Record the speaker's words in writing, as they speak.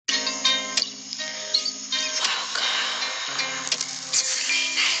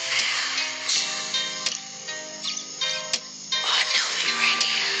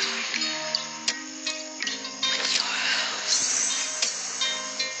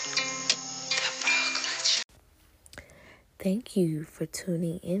Thank you for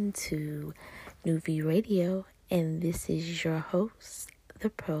tuning into New V Radio, and this is your host,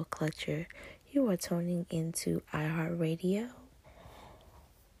 the Pearl Clutcher. You are tuning into iHeartRadio,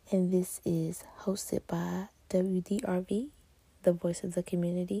 and this is hosted by WDRV, the voice of the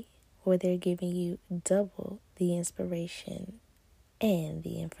community, where they're giving you double the inspiration and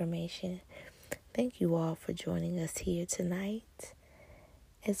the information. Thank you all for joining us here tonight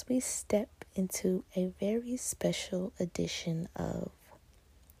as we step into a very special edition of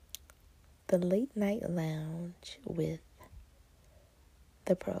the Late Night Lounge with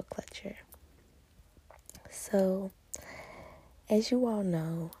the Pearl Clutcher. So, as you all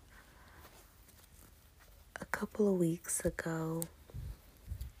know, a couple of weeks ago,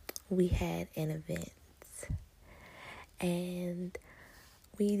 we had an event, and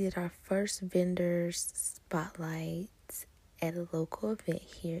we did our first vendors spotlight at a local event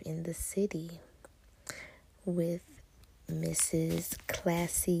here in the city with Mrs.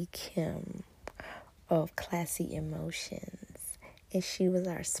 Classy Kim of Classy Emotions, and she was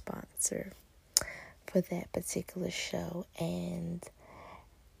our sponsor for that particular show. And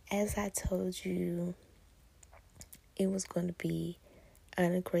as I told you, it was going to be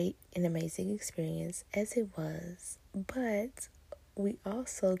a great and amazing experience, as it was. But we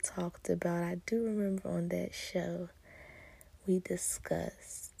also talked about, I do remember on that show, we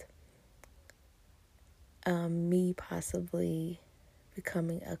discussed me possibly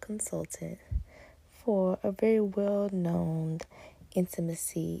becoming a consultant for a very well-known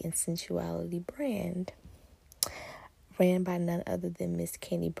intimacy and sensuality brand ran by none other than Miss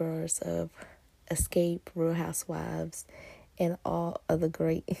Kandi Burruss of Escape, Real Housewives, and all other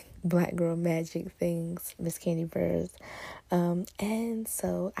great black girl magic things, Miss Kandi Burruss. And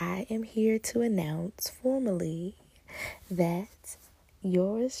so I am here to announce formally that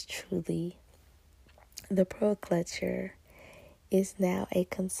yours truly, the Pearl Clutcher, is now a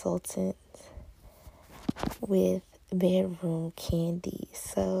consultant with Bedroom Candy.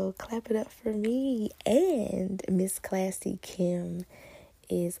 So clap it up for me. And Miss Classy Kim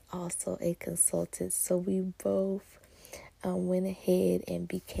is also a consultant. So we both went ahead and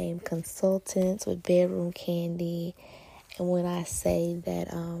became consultants with Bedroom Candy. And when I say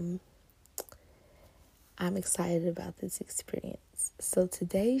that I'm excited about this experience. So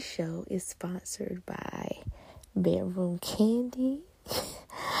today's show is sponsored by Bedroom Candy.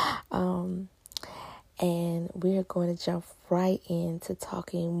 And we're going to jump right into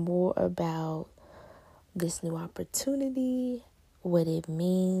talking more about this new opportunity, what it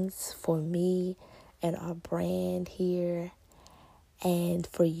means for me and our brand here, and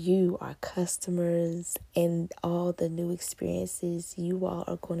for you, our customers, and all the new experiences you all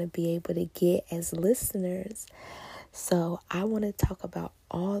are going to be able to get as listeners. So I want to talk about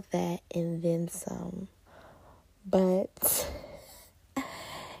all that and then some. But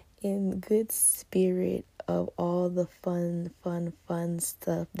in good spirit of all the fun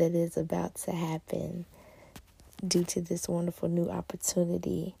stuff that is about to happen due to this wonderful new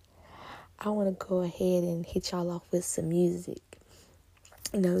opportunity, I want to go ahead and hit y'all off with some music.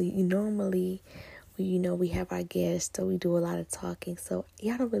 Normally, we have our guests, so we do a lot of talking, so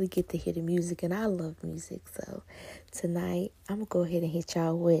y'all don't really get to hear the music, and I love music. So tonight, I'm going to go ahead and hit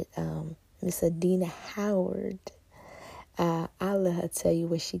y'all with Miss Adina Howard. I'll let her tell you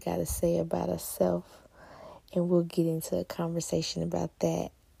what she got to say about herself, and we'll get into a conversation about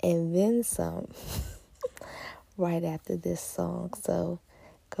that, and then some, right after this song. So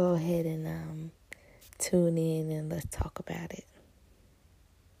go ahead and tune in, and let's talk about it.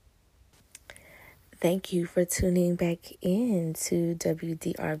 Thank you for tuning back in to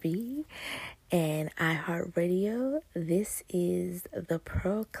WDRB and iHeartRadio. This is the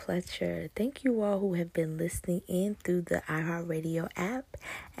Pearl Clutcher. Thank you all who have been listening in through the iHeartRadio app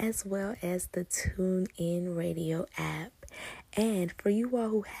as well as the TuneIn Radio app. And for you all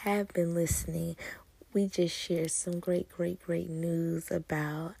who have been listening, we just shared some great news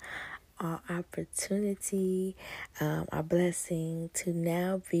about our opportunity, our blessing to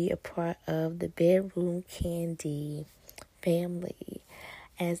now be a part of the Bedroom Candy family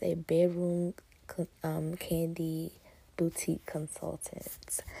as a Bedroom Candy boutique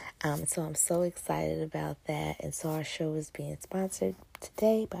consultant. So I'm so excited about that. And so our show is being sponsored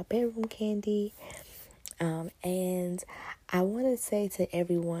today by Bedroom Candy. And I want to say to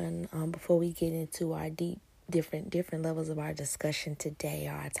everyone, before we get into our different levels of our discussion today,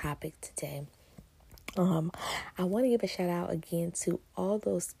 or our topic today, I want to give a shout out again to all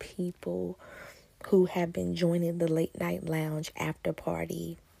those people who have been joining the Late Night Lounge after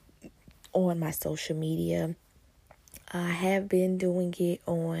party on my social media. I have been doing it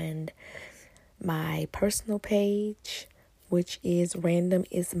on my personal page which is Random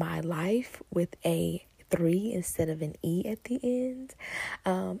Is My Life with a 3 instead of an E at the end.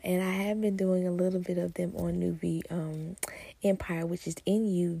 And I have been doing a little bit of them on Nuvi Empire, which is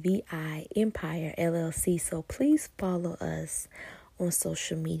NUVI Empire LLC. So please follow us on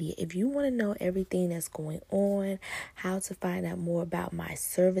social media. If you want to know everything that's going on, how to find out more about my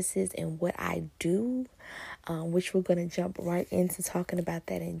services and what I do, which we're going to jump right into talking about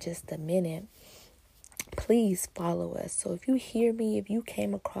that in just a minute, please follow us. So if you hear me, if you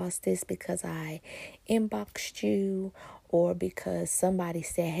came across this because I inboxed you or because somebody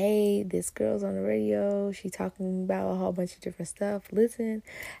said, hey, this girl's on the radio, she talking about a whole bunch of different stuff, listen,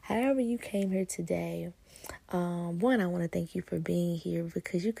 however you came here today, one, I want to thank you for being here,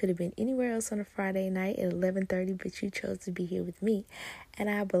 because you could have been anywhere else on a Friday night at 11:30, but you chose to be here with me. And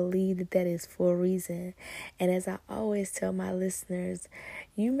I believe that is for a reason. And as I always tell my listeners,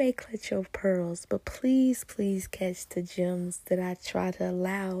 you may clutch your pearls, but please, please catch the gems that I try to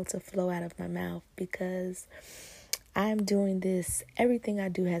allow to flow out of my mouth, because I'm doing this. Everything I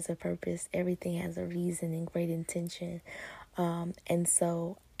do has a purpose. Everything has a reason and great intention. And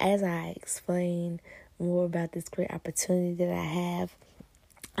so as I explain more about this great opportunity that I have,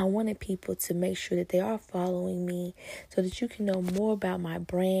 I wanted people to make sure that they are following me so that you can know more about my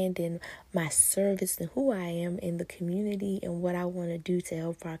brand and my service and who I am in the community and what I want to do to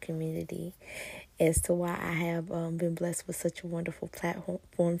help our community, as to why I have been blessed with such a wonderful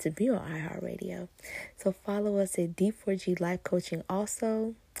platform to be on iHeartRadio. So follow us at D4G Life Coaching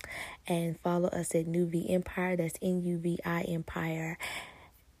also, and follow us at Nuvi Empire. That's NUVI Empire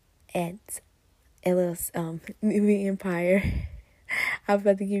at Nuvi Empire. I'm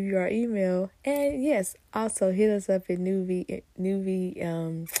about to give you our email. And yes, also hit us up at Nuvi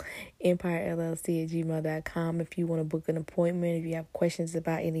Empire LLC at gmail.com if you want to book an appointment, if you have questions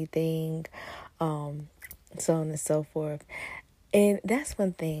about anything, so on and so forth. And that's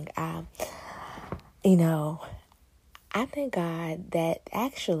one thing. I thank God that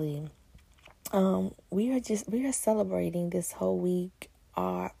actually we are celebrating this whole week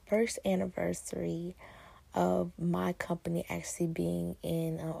our first anniversary of my company actually being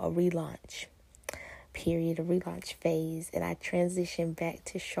in a relaunch period, a relaunch phase. And I transitioned back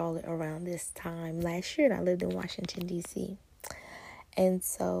to Charlotte around this time last year, and I lived in Washington, D.C. And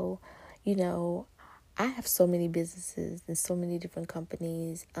so, I have so many businesses and so many different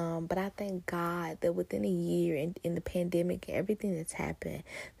companies, but I thank God that within a year in the pandemic and everything that's happened,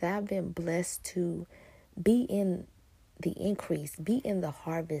 that I've been blessed to be in the increase, be in the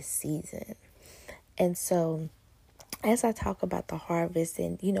harvest season. And so as I talk about the harvest,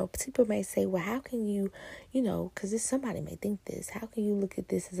 and, people may say, well, how can you, because somebody may think this, how can you look at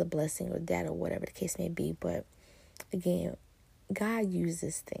this as a blessing or that or whatever the case may be? But again, God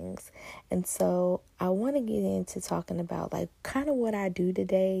uses things. And so I want to get into talking about kind of what I do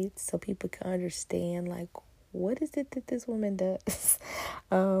today so people can understand what is it that this woman does,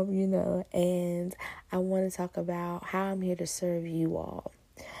 and I want to talk about how I'm here to serve you all.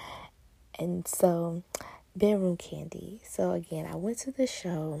 And so, Bedroom Candy. So again, I went to the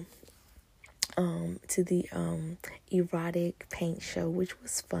show, to the erotic paint show, which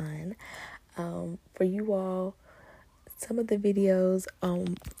was fun. For you all, some of the videos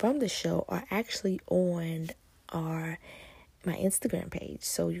from the show are actually on my Instagram page,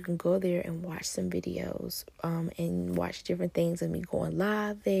 so you can go there and watch some videos and watch different things of me going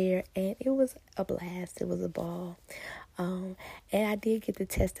live there, and it was a blast. It was a ball. And I did get to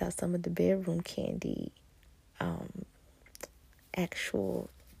test out some of the Bedroom Candy actual,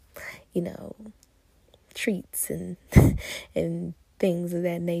 treats and and things of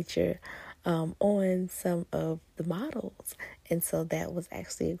that nature on some of the models. And so that was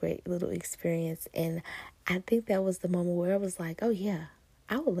actually a great little experience. And I think that was the moment where I was like, oh yeah,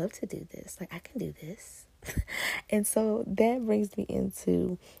 I would love to do this. I can do this. And so that brings me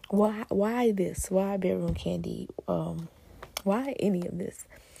into why this? Why Bedroom Candy? Why any of this?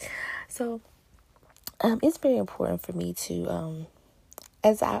 So it's very important for me to,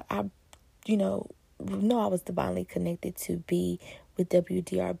 as I know I was divinely connected to be with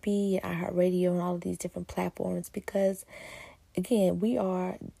WDRB and iHeartRadio and all of these different platforms, because again, we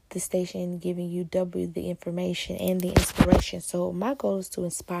are the station giving you the information and the inspiration. So my goal is to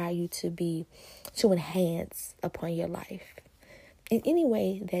inspire you to enhance upon your life in any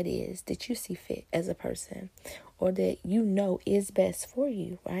way that you see fit as a person, or that is best for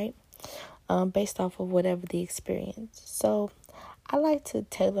you, right? Based off of whatever the experience. So I like to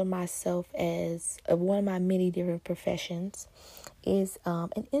tailor myself as one of my many different professions is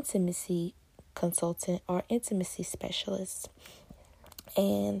an intimacy consultant or intimacy specialist.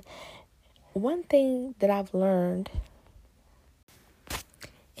 And one thing that I've learned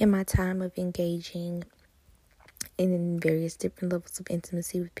in my time of engaging in various different levels of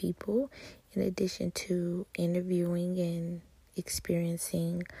intimacy with people, in addition to interviewing and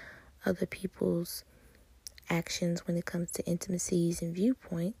experiencing other people's actions when it comes to intimacies and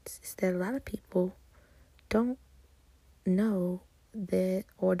viewpoints, is that a lot of people don't know that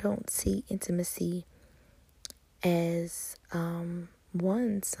or don't see intimacy as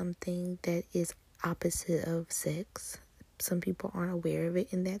something that is opposite of sex. Some people aren't aware of it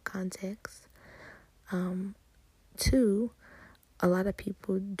in that context. Two, a lot of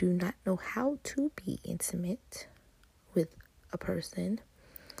people do not know how to be intimate with a person.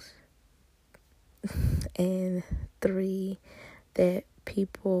 And three, that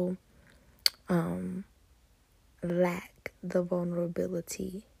people lack the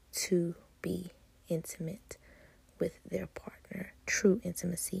vulnerability to be intimate with their partner, true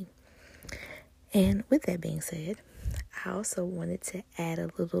intimacy. And with that being said, I also wanted to add a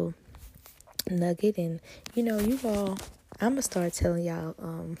little nugget. And you all, I'm gonna start telling y'all,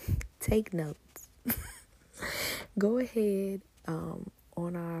 take notes. Go ahead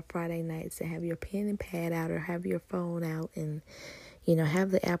on our Friday nights and have your pen and pad out, or have your phone out, and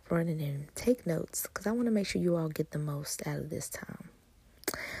have the app running and take notes, because I want to make sure you all get the most out of this time.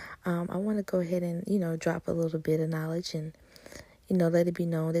 I want to go ahead and drop a little bit of knowledge and let it be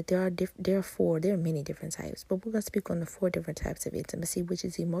known that there are many different types, but we're going to speak on the 4 different types of intimacy, which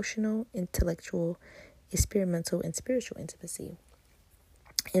is emotional, intellectual, experimental, and spiritual intimacy.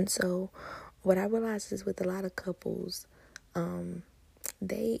 And so what I realized is with a lot of couples,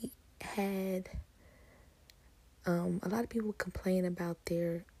 they had a lot of people complain about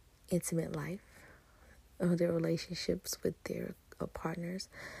their intimate life, or their relationships with their partners,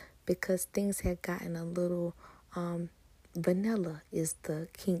 because things had gotten a little vanilla, is the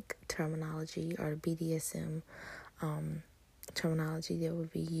kink terminology, or the BDSM terminology that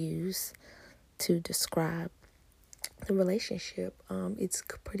would be used to describe the relationship. It's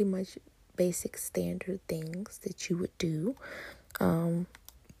pretty much basic standard things that you would do, and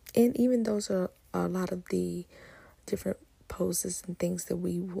even those are a lot of the different poses and things that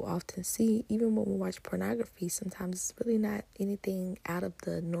we will often see. Even when we watch pornography, sometimes it's really not anything out of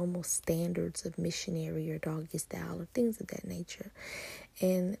the normal standards of missionary or doggy style or things of that nature.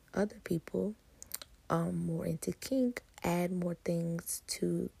 And other people, more into kink, add more things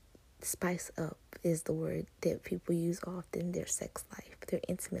to spice up, is the word that people use often, their sex life, their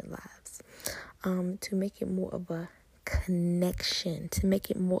intimate lives, to make it more of a connection, to make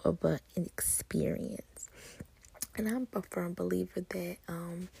it more of an experience. And I'm a firm believer that,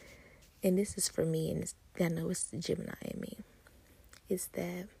 and this is for me, and I know it's the Gemini in me, is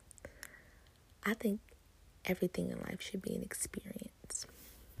that I think everything in life should be an experience.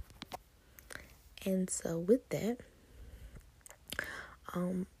 And so with that,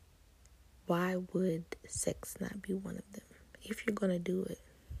 why would sex not be one of them? If you're going to do it,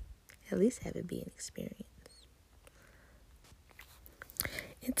 at least have it be an experience.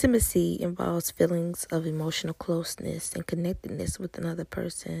 Intimacy involves feelings of emotional closeness and connectedness with another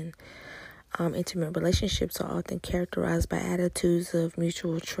person. Intimate relationships are often characterized by attitudes of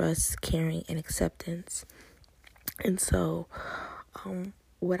mutual trust, caring, and acceptance. And so,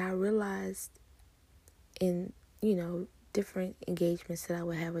 what I realized in, different engagements that I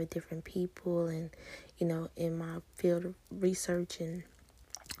would have with different people, and, in my field of research and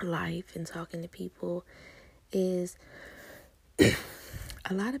life and talking to people, is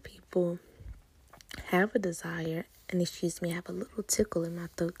a lot of people have a desire, and excuse me, I have a little tickle in my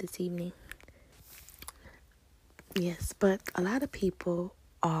throat this evening. Yes, but a lot of people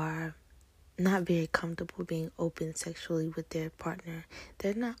are not very comfortable being open sexually with their partner.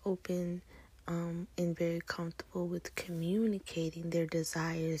 They're not open and very comfortable with communicating their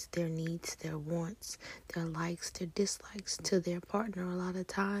desires, their needs, their wants, their likes, their dislikes to their partner a lot of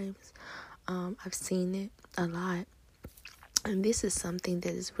times. I've seen it a lot. And this is something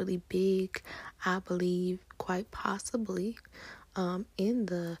that is really big, I believe, quite possibly, in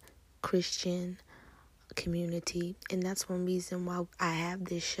the Christian community. And that's one reason why I have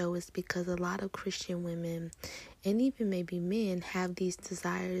this show, is because a lot of Christian women, and even maybe men, have these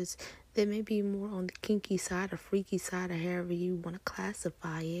desires that may be more on the kinky side or freaky side, or however you want to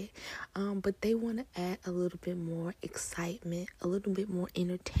classify it. But they want to add a little bit more excitement, a little bit more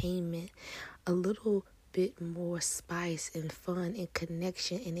entertainment, a little bit more spice and fun and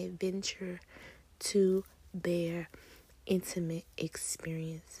connection and adventure to their intimate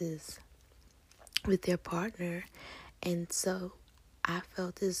experiences with their partner. And so I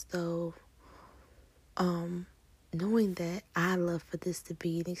felt as though knowing that I love for this to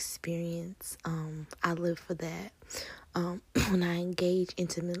be an experience. I live for that. When I engage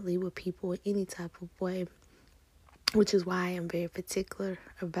intimately with people in any type of way, which is why I am very particular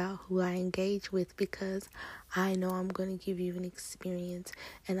about who I engage with, because I know I'm going to give you an experience,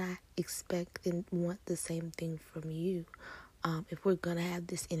 and I expect and want the same thing from you. If we're going to have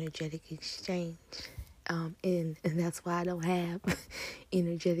this energetic exchange. And that's why I don't have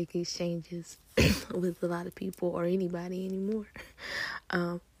energetic exchanges with a lot of people or anybody anymore.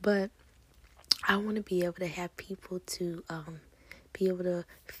 But I want to be able to have people to be able to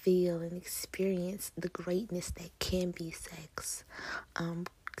feel and experience the greatness that can be sex.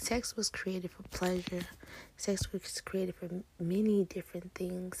 Sex was created for pleasure. Sex was created for many different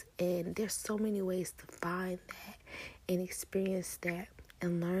things, and there's so many ways to find that and experience that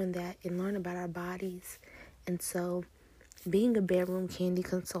and learn about our bodies. And so being a bedroom candy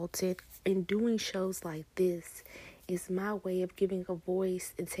consultant and doing shows like this is my way of giving a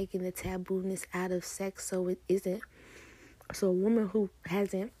voice and taking the tabooness out of sex, so it isn't. So a woman who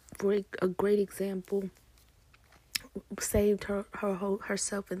hasn't, for a great example, saved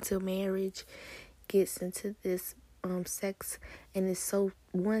herself until marriage, gets into this sex and is so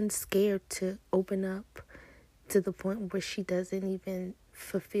scared to open up to the point where she doesn't even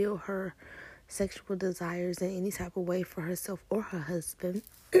fulfill her sexual desires in any type of way for herself or her husband,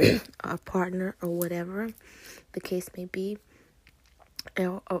 a partner, or whatever the case may be.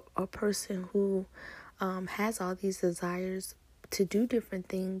 A person who has all these desires to do different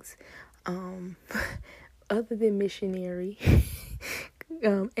things other than missionary,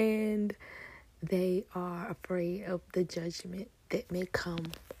 and they are afraid of the judgment that may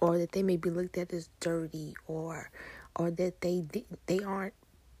come, or that they may be looked at as dirty, or that they aren't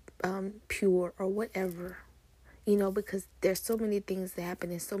pure or whatever, because there's so many things that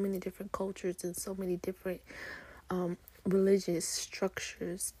happen in so many different cultures and so many different religious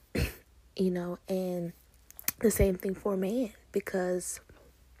structures, and the same thing for a man, because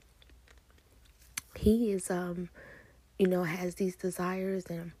he is has these desires.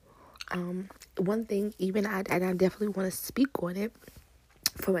 And one thing, even I definitely want to speak on it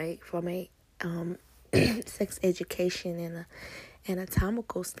from a sex education and a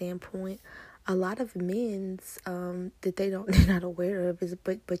anatomical standpoint. A lot of men's that they're not aware of is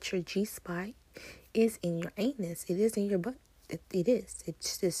but your G spot is in your anus. It is in your butt. It is.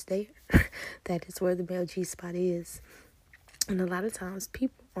 It's just there. That is where the male G spot is. And a lot of times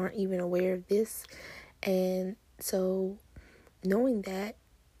people aren't even aware of this. And so knowing that,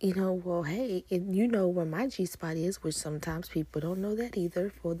 well, hey, and where my G spot is, which sometimes people don't know that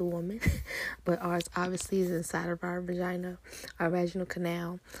either for the woman, but ours obviously is inside of our vagina, our vaginal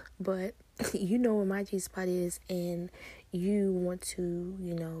canal. But where my G spot is, and you want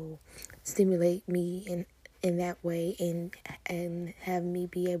to, stimulate me in that way, and have me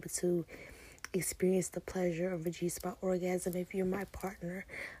be able to experience the pleasure of a G spot orgasm if you're my partner.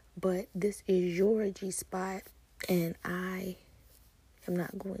 But this is your G spot, and I am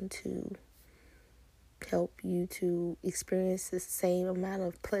not going to help you to experience the same amount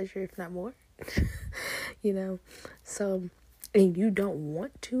of pleasure, if not more. So, and you don't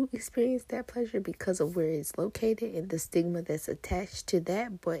want to experience that pleasure because of where it's located and the stigma that's attached to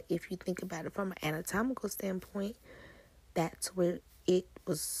that. But if you think about it from an anatomical standpoint, that's where it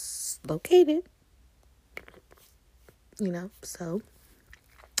was located. So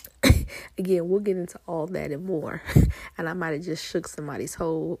again, we'll get into all that and more. And I might have just shook somebody's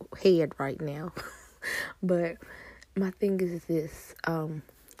whole head right now. But my thing is this.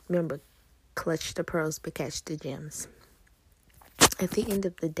 Remember, clutch the pearls but catch the gems. At the end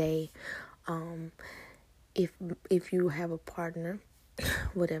of the day, if you have a partner,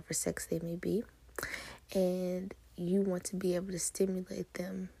 whatever sex they may be, and you want to be able to stimulate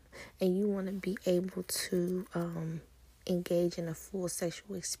them, and you want to be able to engage in a full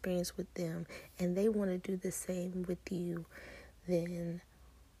sexual experience with them, and they want to do the same with you, then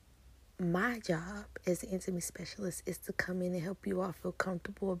my job as an intimacy specialist is to come in and help you all feel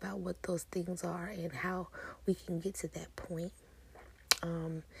comfortable about what those things are and how we can get to that point,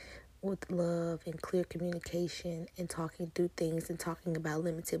 with love and clear communication, and talking through things and talking about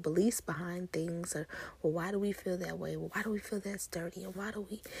limited beliefs behind things, or, well, why do we feel that way? Well, why do we feel that's dirty? And why do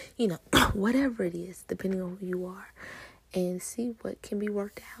we, whatever it is, depending on who you are, and see what can be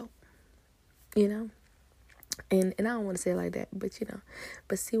worked out, And I don't want to say it like that,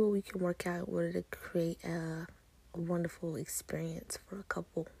 but see what we can work out in order to create a wonderful experience for a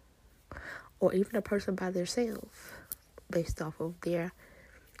couple, or even a person by themselves, based off of their,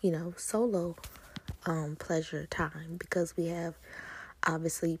 solo pleasure time, because we have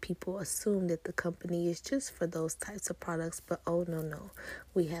obviously people assume that the company is just for those types of products, but oh no.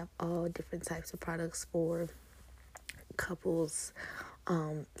 We have all different types of products for couples,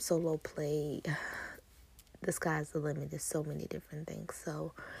 solo play. The sky's the limit. There's so many different things.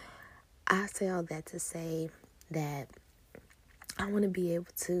 So I say all that to say that I want to be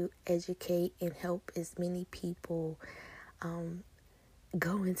able to educate and help as many people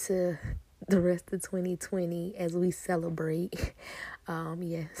go into the rest of 2020 as we celebrate.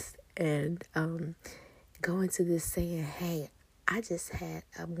 Yes. And go into this saying, hey, I just had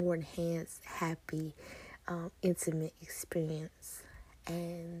a more enhanced, happy, intimate experience.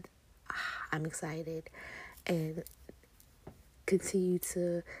 And I'm excited. And continue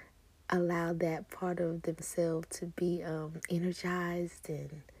to allow that part of themselves to be energized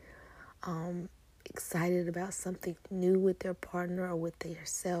and excited about something new with their partner or with their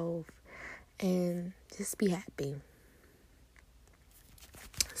self, and just be happy.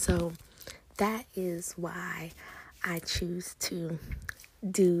 So that is why I choose to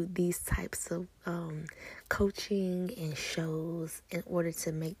do these types of coaching and shows in order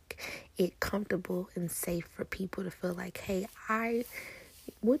to make it comfortable and safe for people to feel like, hey, I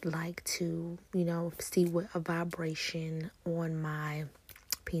would like to, see what a vibration on my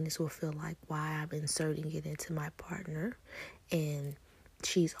penis will feel like while I'm inserting it into my partner. And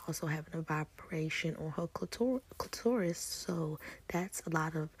she's also having a vibration on her clitoris. So that's a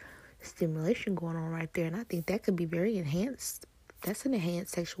lot of stimulation going on right there. And I think that could be very enhanced. That's an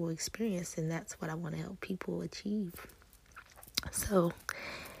enhanced sexual experience. And that's what I want to help people achieve. So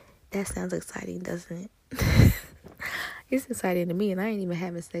that sounds exciting, doesn't it? It's exciting to me, and I ain't even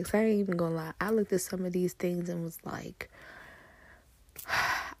having sex. I ain't even gonna lie. I looked at some of these things and was like,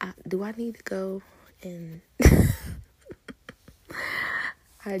 do I need to go? And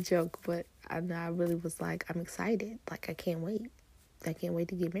I joke, but I really was like, I'm excited. Like, I can't wait. I can't wait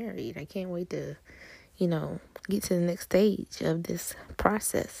to get married. I can't wait to, get to the next stage of this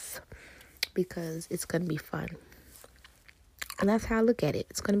process, because it's going to be fun. And that's how I look at it.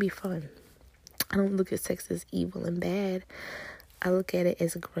 It's going to be fun. I don't look at sex as evil and bad. I look at it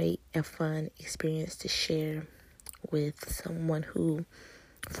as a great and fun experience to share with someone who,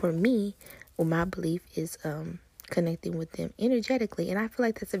 for me, my belief is connecting with them energetically. And I feel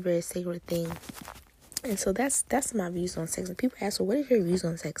like that's a very sacred thing. And so that's my views on sex. And people ask, well, what are your views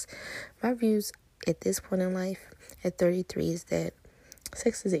on sex? My views at this point in life, at 33, is that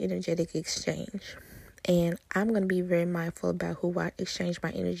sex is an energetic exchange. And I'm going to be very mindful about who I exchange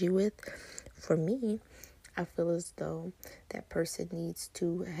my energy with. For me, I feel as though that person needs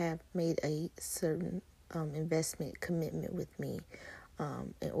to have made a certain investment commitment with me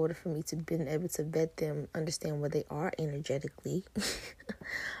in order for me to be able to vet them, understand where they are energetically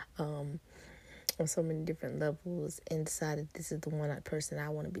on so many different levels, and decide that this is the person I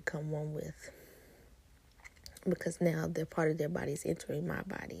want to become one with. Because now they're part of their body is entering my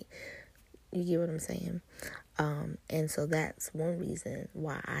body. You get what I'm saying? And so that's one reason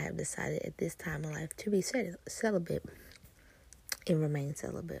why I have decided at this time in life to be celibate and remain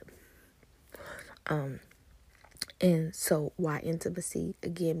celibate. And so why intimacy?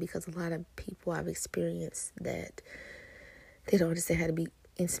 Again, because a lot of people I've experienced that they don't understand how to be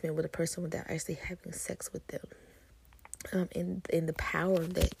intimate with a person without actually having sex with them. And the power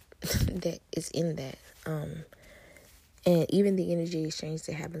that is in that. And even the energy exchange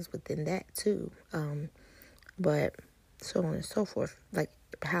that happens within that too. But so on and so forth. Like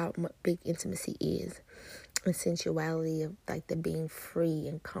how big intimacy is. And sensuality of like the being free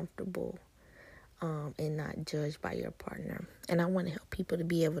and comfortable. And not judged by your partner. And I want to help people to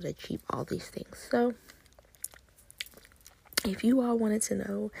be able to achieve all these things. So if you all wanted to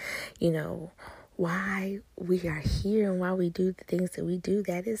know, why we are here and why we do the things that we do,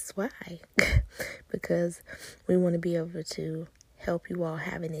 that is why. Because we want to be able to help you all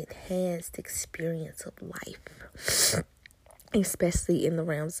have an enhanced experience of life, especially in the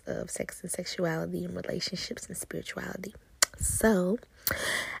realms of sex and sexuality and relationships and spirituality. So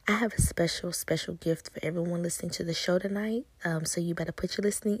I have a special gift for everyone listening to the show tonight. So you better put your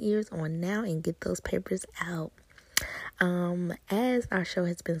listening ears on now and get those papers out. As our show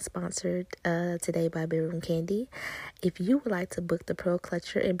has been sponsored today by Bedroom Candy, if you would like to book the Pearl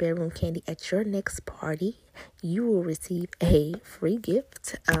Clutcher and Bedroom Candy at your next party, you will receive a free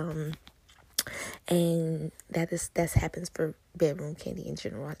gift. And that happens for Bedroom Candy in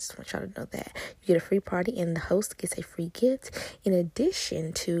general. I just want y'all to know that you get a free party and the host gets a free gift, in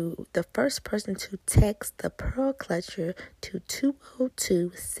addition to the first person to text the Pearl Clutcher to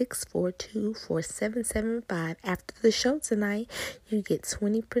 202-642-4775 after the show tonight. You get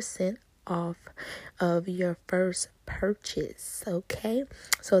 20% off of your first purchase. Okay,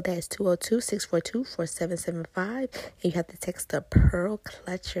 so that's 202-642-4775, and you have to text the Pearl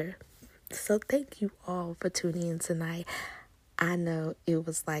Clutcher. So thank you all for tuning in tonight. I know it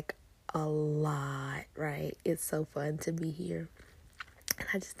was like a lot, right? It's so fun to be here. And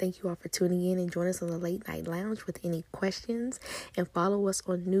I just thank you all for tuning in and join us on the Late Night Lounge with any questions. And follow us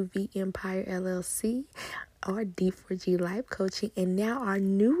on New V Empire LLC, our D4G Life Coaching, and now our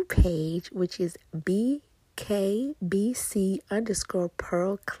new page, which is BKBC_Pearl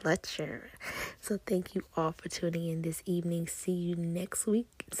Clutcher. So thank you all for tuning in this evening. See you next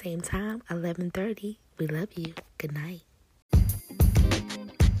week, same time, 11:30. We love you. Good night.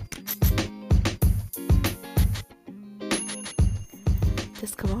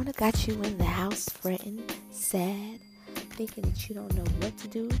 Does Corona got you in the house fretting, sad, thinking that you don't know what to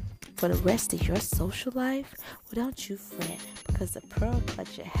do for the rest of your social life? Well, don't you fret, because the Pearl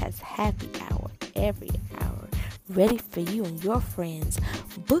Clutcher has happy hour every hour, ready for you and your friends.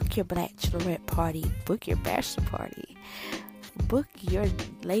 Book your bachelorette party, book your bachelor party, book your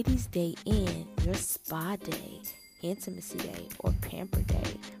ladies' day in, your spa day, intimacy day, or pamper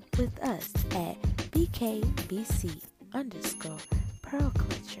day with us at BKBC_Pearl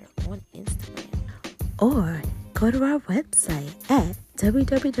Clutcher on Instagram. Or go to our website at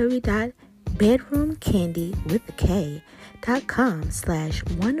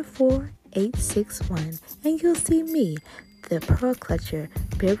www.bedroomcandy.com/14861, and you'll see me, the Pearl Clutcher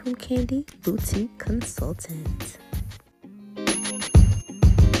Bedroom Candy Boutique Consultant.